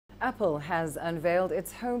Apple has unveiled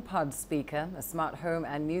its Homepod speaker, a smart home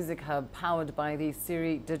and music hub powered by the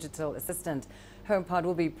Siri digital assistant. Homepod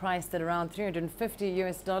will be priced at around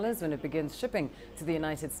 $350 when it begins shipping to the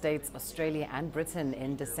United States, Australia and Britain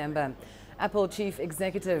in December. Apple Chief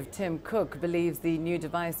Executive Tim Cook believes the new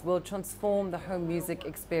device will transform the home music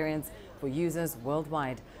experience for users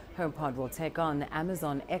worldwide. HomePod will take on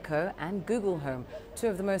Amazon Echo and Google Home, two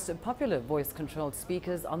of the most popular voice-controlled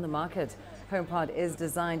speakers on the market. HomePod is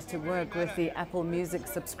designed to work with the Apple Music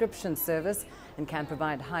subscription service and can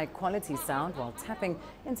provide high-quality sound while tapping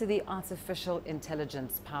into the artificial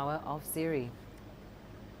intelligence power of Siri.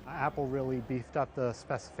 Apple really beefed up the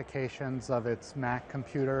specifications of its Mac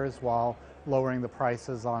computers while lowering the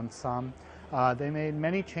prices on some. They made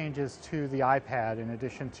many changes to the iPad in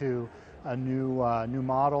addition to new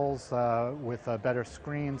models with better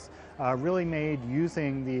screens, really made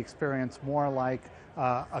using the experience more like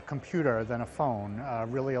a computer than a phone,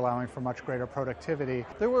 really allowing for much greater productivity.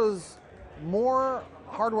 There was more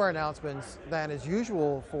hardware announcements than is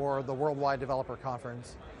usual for the Worldwide Developer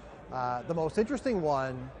Conference. The most interesting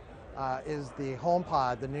one is the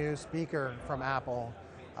HomePod, the new speaker from Apple.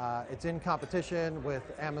 It's in competition with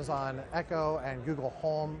Amazon Echo and Google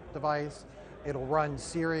Home device. It'll run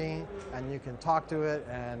Siri and you can talk to it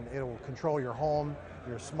and it'll control your home,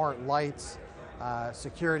 your smart lights,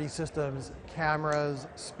 security systems, cameras,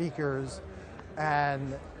 speakers,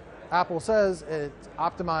 and Apple says it's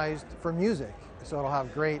optimized for music, so it'll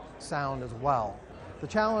have great sound as well. The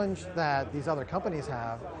challenge that these other companies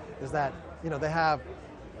have is that they have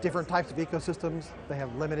different types of ecosystems, they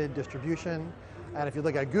have limited distribution, and if you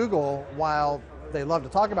look at Google, while they love to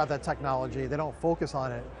talk about that technology, they don't focus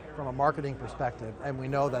on it from a marketing perspective, and we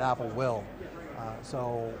know that Apple will.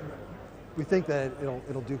 So we think that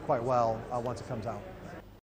it'll do quite well once it comes out.